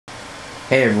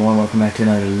Hey everyone, welcome back to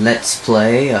another Let's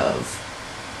Play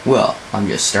of... Well, I'm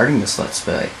just starting this Let's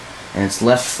Play, and it's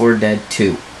Left 4 Dead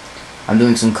 2. I'm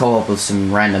doing some co-op with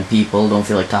some random people, don't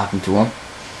feel like talking to them.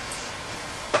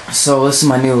 So this is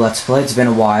my new Let's Play, it's been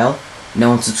a while.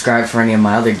 No one subscribed for any of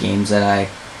my other games that I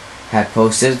had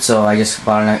posted, so I just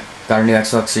got a new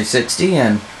Xbox 360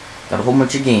 and got a whole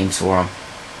bunch of games for them.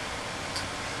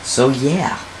 So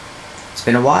yeah, it's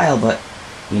been a while, but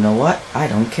you know what? I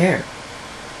don't care.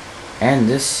 And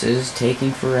this is taking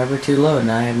forever to load,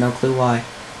 and I have no clue why.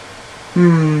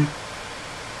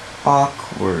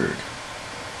 Awkward.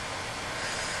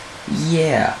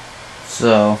 Yeah.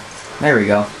 So, there we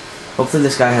go. Hopefully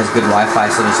this guy has good Wi-Fi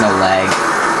so there's no lag.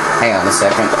 Hang on a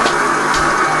second.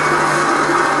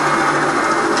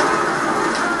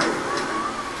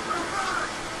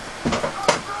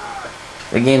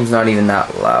 The game's not even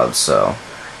that loud, so...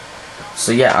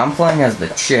 So yeah, I'm playing as the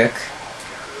chick.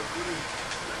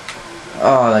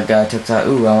 Oh, that guy took that.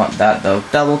 Ooh, I want that though.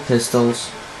 Double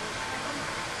pistols.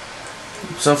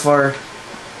 So far,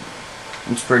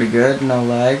 it's pretty good. No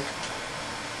lag.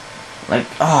 Like,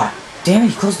 damn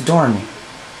it, he closed the door on me.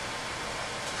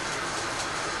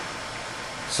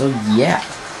 So, yeah.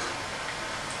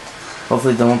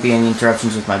 Hopefully there won't be any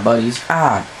interruptions with my buddies.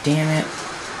 Damn it.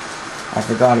 I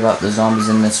forgot about the zombies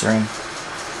in this room.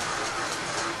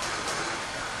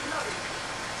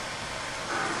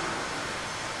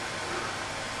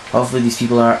 Hopefully these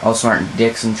people also aren't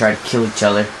dicks and try to kill each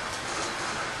other.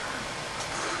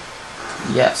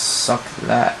 Yes, suck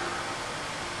that.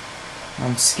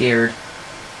 I'm scared.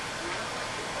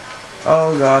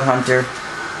 Oh god, hunter.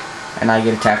 And I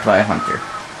get attacked by a hunter.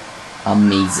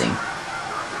 Amazing.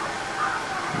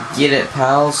 Get it,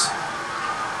 pals.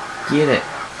 Get it.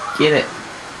 Get it.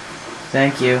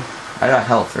 Thank you. I got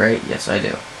health, right? Yes, I do.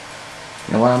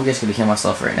 You know what? I'm just gonna kill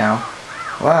myself right now.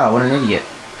 Wow, what an idiot.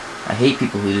 I hate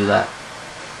people who do that.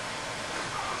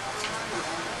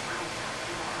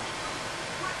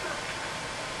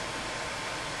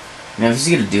 Now, if he's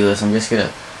gonna do this, I'm just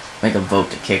gonna make a vote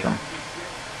to kick him.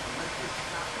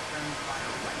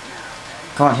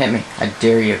 Come on, hit me. I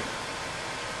dare you.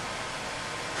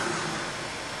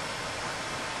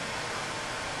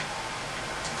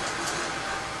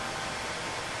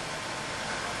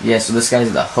 Yeah, so this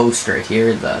guy's the host right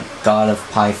here, the god of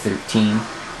Pi 13.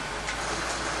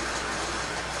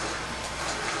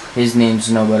 His name's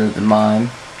no better than mine,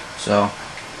 so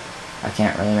I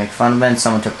can't really make fun of it. And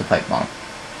someone took the pipe bomb.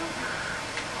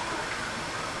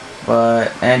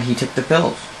 And he took the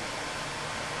pills.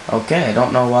 Okay, I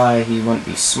don't know why he wouldn't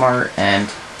be smart and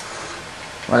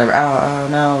whatever. Oh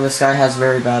no, this guy has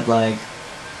very bad lag.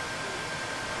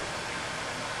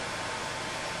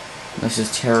 This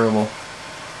is terrible.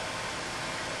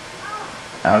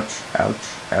 Ouch,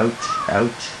 ouch, ouch,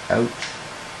 ouch, ouch.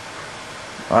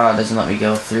 Wow, it doesn't let me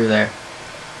go through there.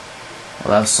 Well,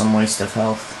 that was some waste of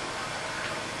health.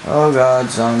 Oh god,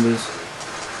 zombies.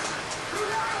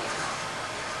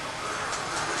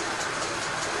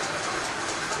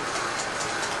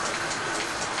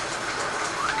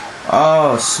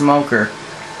 Oh, smoker.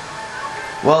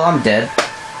 Well, I'm dead.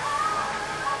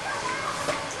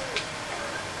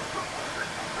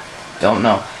 Don't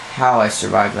know how I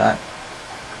survived that.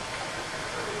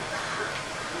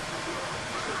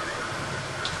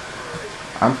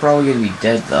 I'm probably gonna be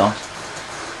dead though.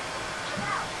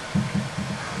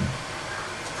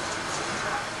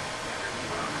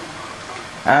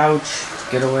 Ouch.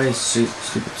 Get away,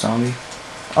 stupid zombie.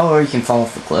 Oh, or you can fall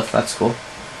off the cliff. That's cool.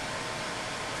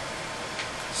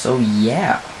 So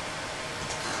yeah.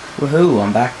 Woohoo,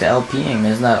 I'm back to LPing.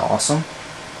 Isn't that awesome?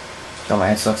 Got my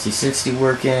Xbox 360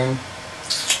 working.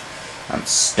 I'm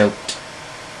stoked.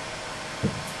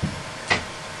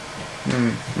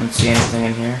 Let's see anything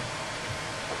in here.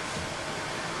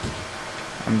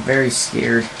 I'm very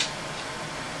scared.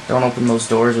 Don't open those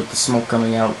doors with the smoke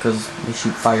coming out because they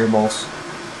shoot fireballs.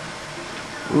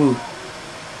 Ooh.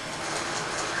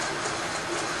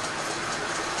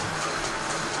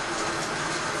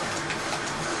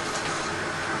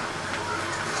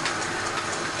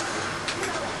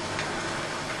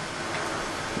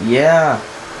 Yeah.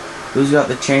 Who's got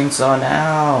the chainsaw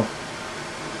now?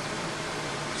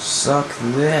 Suck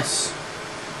this.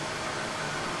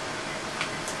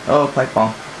 Oh, pipe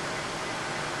bomb.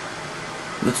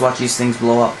 Let's watch these things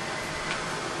blow up.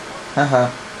 Haha.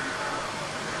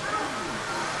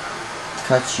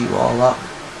 Cut you all up.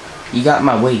 You got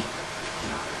my way.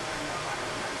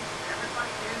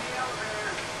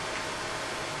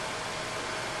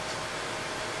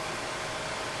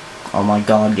 Oh my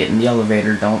god, get in the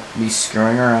elevator. Don't be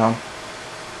screwing around.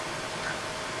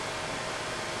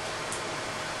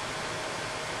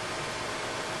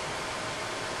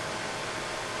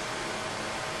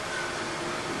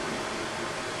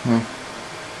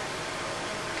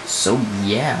 So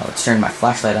yeah, let's turn my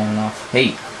flashlight on and off.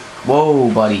 Hey,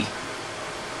 whoa, buddy.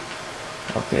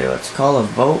 Okay, let's call a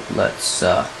vote. Let's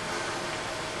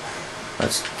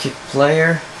kick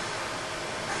player.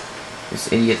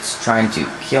 This idiot's trying to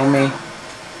kill me.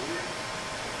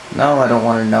 No, I don't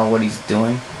want to know what he's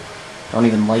doing. Don't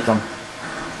even like him.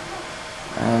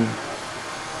 And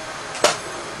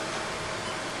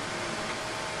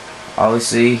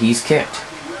obviously, he's kicked.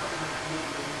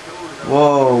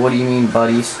 Whoa, what do you mean,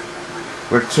 buddies?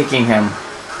 We're kicking him.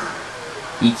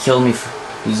 He killed me.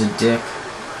 He's a dick.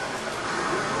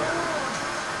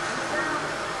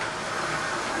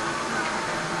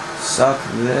 Suck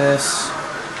this.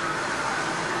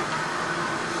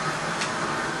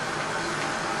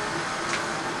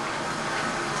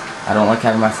 I don't like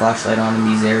having my flashlight on in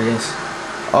these areas.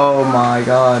 Oh my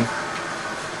god.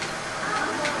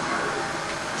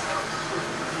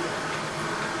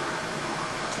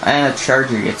 And a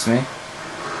charger gets me.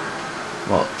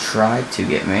 Well, tried to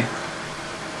get me.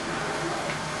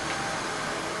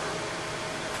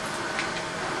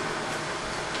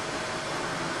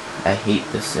 I hate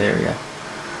this area.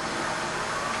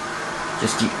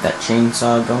 Just keep that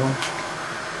chainsaw going.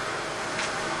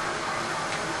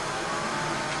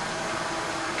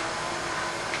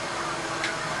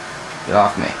 Get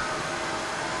off me.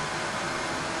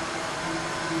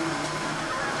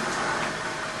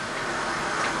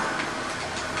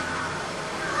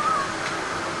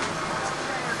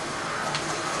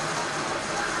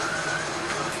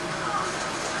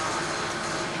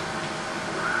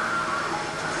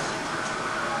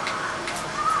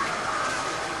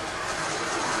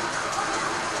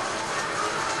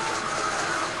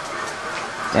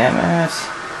 Damn it.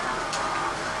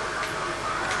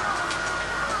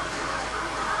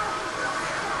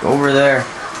 Go over there.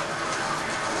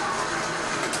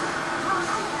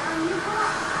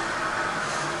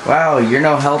 Wow, you're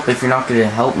no help if you're not going to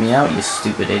help me out, you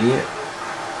stupid idiot.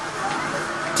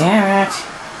 Damn it.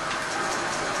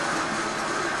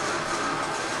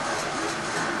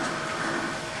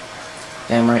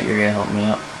 Damn right you're going to help me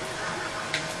out.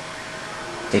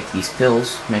 Take these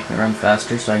pills, make me run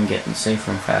faster so I can get in safe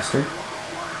room faster.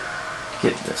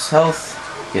 Get this health,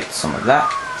 get some of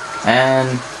that, and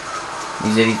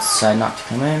these idiots decide not to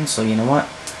come in, so you know what?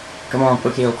 Come on,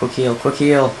 quick heal, quick heal, quick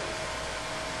heal!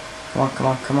 Come on, come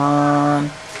on, come on!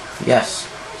 Yes,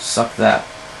 suck that.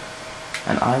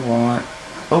 And I want...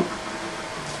 Oh!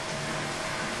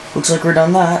 Looks like we're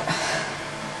done that.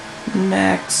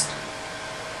 Next!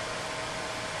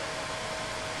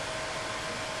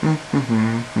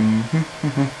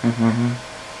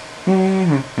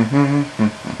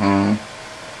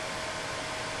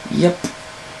 Yep.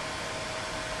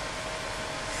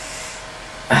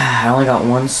 I only got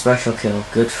one special kill.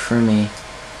 Good for me.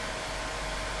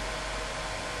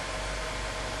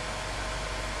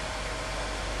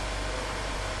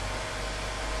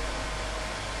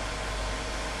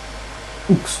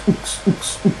 Oops, oops,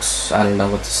 oops, oops. I don't know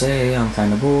what to say. I'm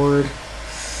kind of bored.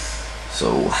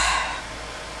 So,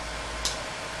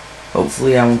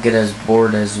 hopefully I won't get as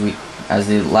bored as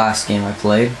the last game I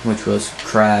played, which was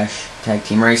Crash Tag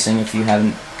Team Racing. If you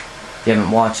haven't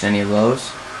watched any of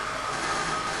those,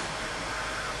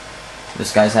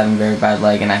 this guy's having very bad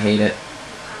lag, and I hate it.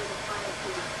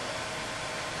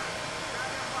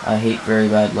 I hate very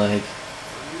bad lag.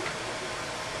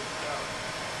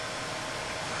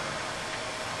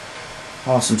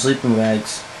 Oh, some sleeping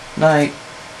bags. Night.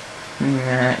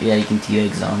 Yeah, you can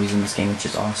teabag zombies in this game, which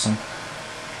is awesome.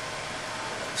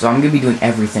 So I'm gonna be doing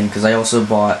everything because I also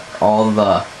bought all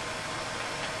the.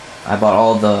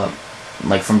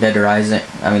 Like from Dead Rising.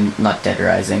 I mean, not Dead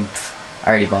Rising. I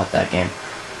already bought that game.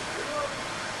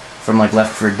 From like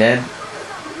Left 4 Dead.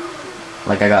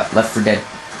 Like I got Left 4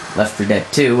 Dead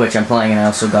 2, which I'm playing, and I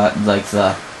also got like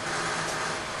the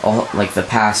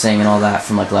passing and all that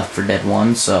from like Left 4 Dead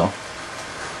 1. So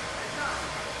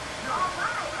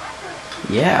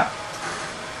yeah.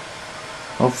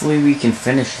 Hopefully we can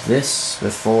finish this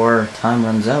before time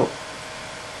runs out.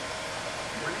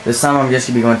 This time I'm just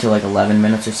going to be going to like 11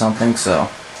 minutes or something, so.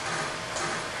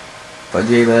 But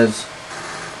Jabez,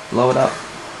 blow it up.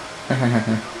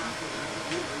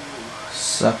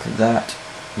 Suck that.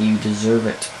 You deserve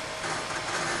it.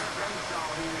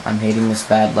 I'm hating this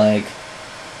bad lag.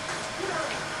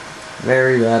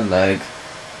 Very bad lag.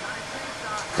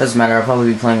 Doesn't matter, I'll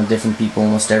probably be playing with different people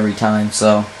almost every time,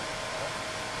 so.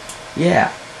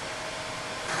 Yeah.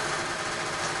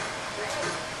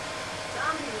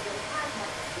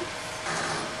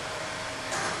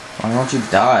 Why don't you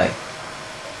die?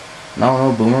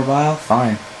 No, Boomer Bile?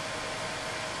 Fine.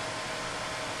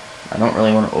 I don't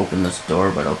really want to open this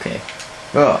door, but okay.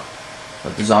 Oh,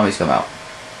 let the zombies come out.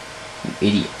 You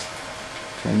idiot.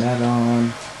 Turn that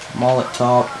on. Mullet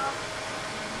top.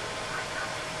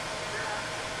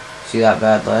 See that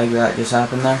bad leg that just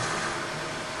happened there?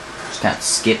 Just kind of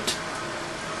skipped.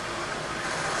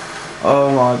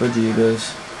 Oh my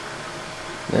bejeebus.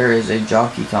 There is a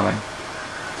jockey coming.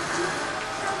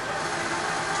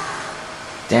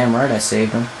 Damn right I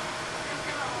saved him.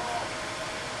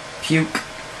 Puke.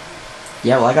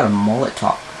 Yeah, well I got a mullet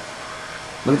top.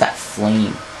 Look at that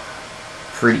flame.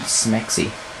 Pretty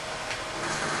smexy.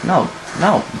 No,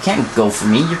 no, you can't go for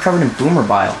me. You're covered in boomer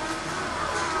bile.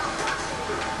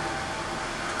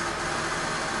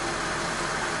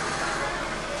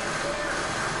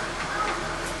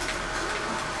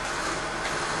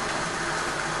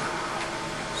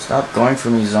 Stop going for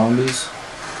me, zombies.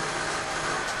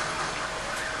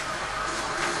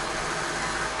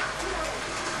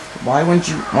 Why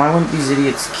wouldn't these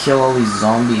idiots kill all these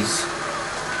zombies?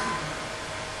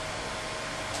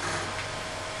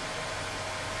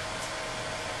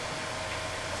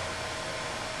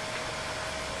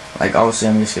 Like, obviously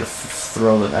I'm just gonna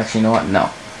throw it. Actually, you know what? No.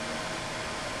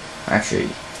 Actually,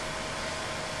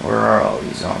 where are all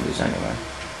these zombies anyway?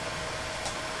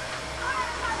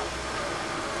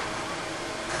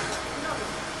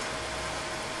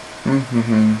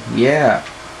 Yeah.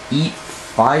 Eat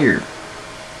fire.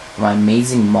 My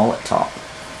amazing mullet top.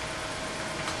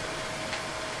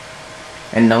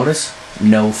 And notice,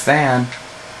 no fan.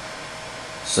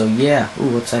 So yeah.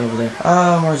 Ooh, what's that over there?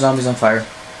 Oh, more zombies on fire.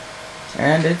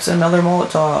 And it's another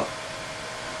mullet top.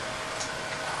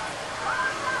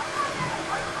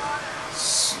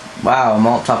 Wow, a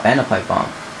mullet top and a pipe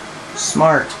bomb.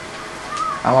 Smart.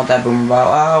 I want that boomer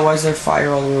bile. Oh, why is there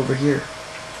fire all the way over here?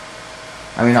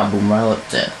 I mean, not boomer bile,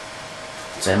 it's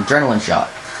an adrenaline shot.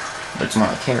 But it's more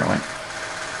like heroin.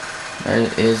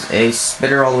 There is a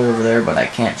spitter all the way over there, but I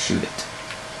can't shoot it.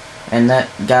 And that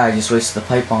guy just wasted the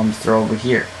pipe bomb to throw over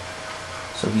here.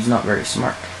 So he's not very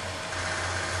smart.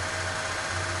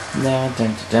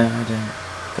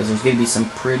 Because there's going to be some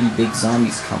pretty big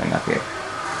zombies coming up here.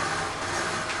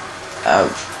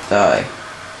 Ouch. Die.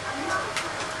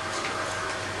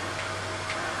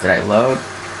 Did I load?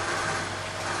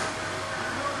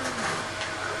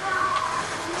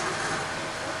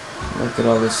 Look at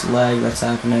all this lag that's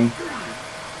happening.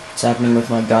 It's happening with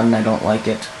my gun and I don't like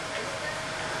it.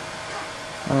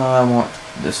 I want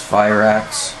this fire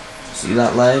axe. See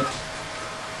that lag?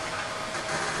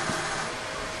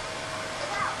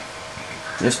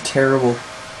 Just terrible.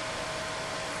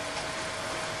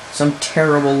 Some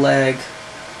terrible lag.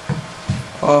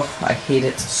 Oh, I hate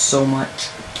it so much.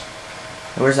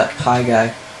 Where's that pie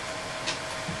guy?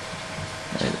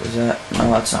 Is that? No,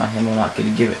 that's not him. We're not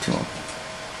going to give it to him.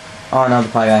 Oh, no, the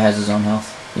pie guy has his own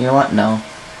health. You know what? No.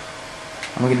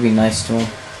 I'm going to be nice to him.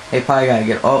 Hey, pie guy,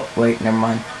 get... Oh, wait, never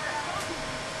mind.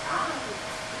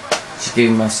 Just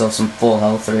giving myself some full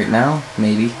health right now.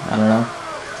 Maybe. I don't know.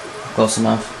 Close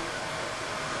enough.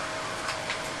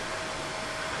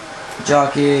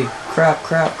 Jockey! Crap,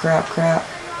 crap, crap, crap.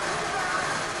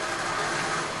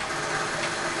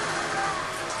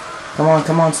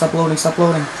 Come on, stop loading, stop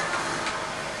loading.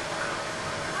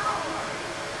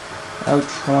 Ouch,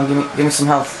 come on, give me some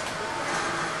health.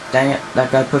 Dang it,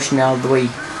 that guy pushed me out of the way.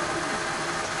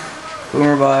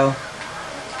 Boomer bile.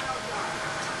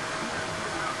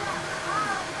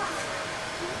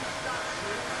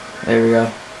 There we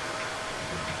go.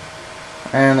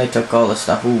 And they took all the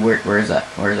stuff. Ooh, where is that?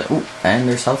 Where is it? Ooh, and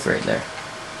there's health right there.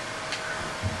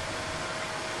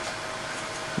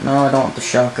 No, I don't want the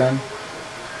shotgun.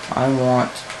 I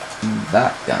want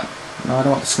that gun. No, I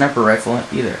don't want the sniper rifle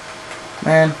either.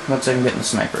 Man, looks like I'm getting the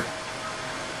sniper.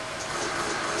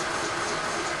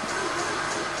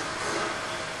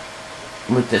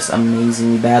 With this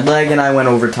amazingly bad leg, and I went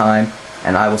overtime.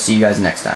 And I will see you guys next time.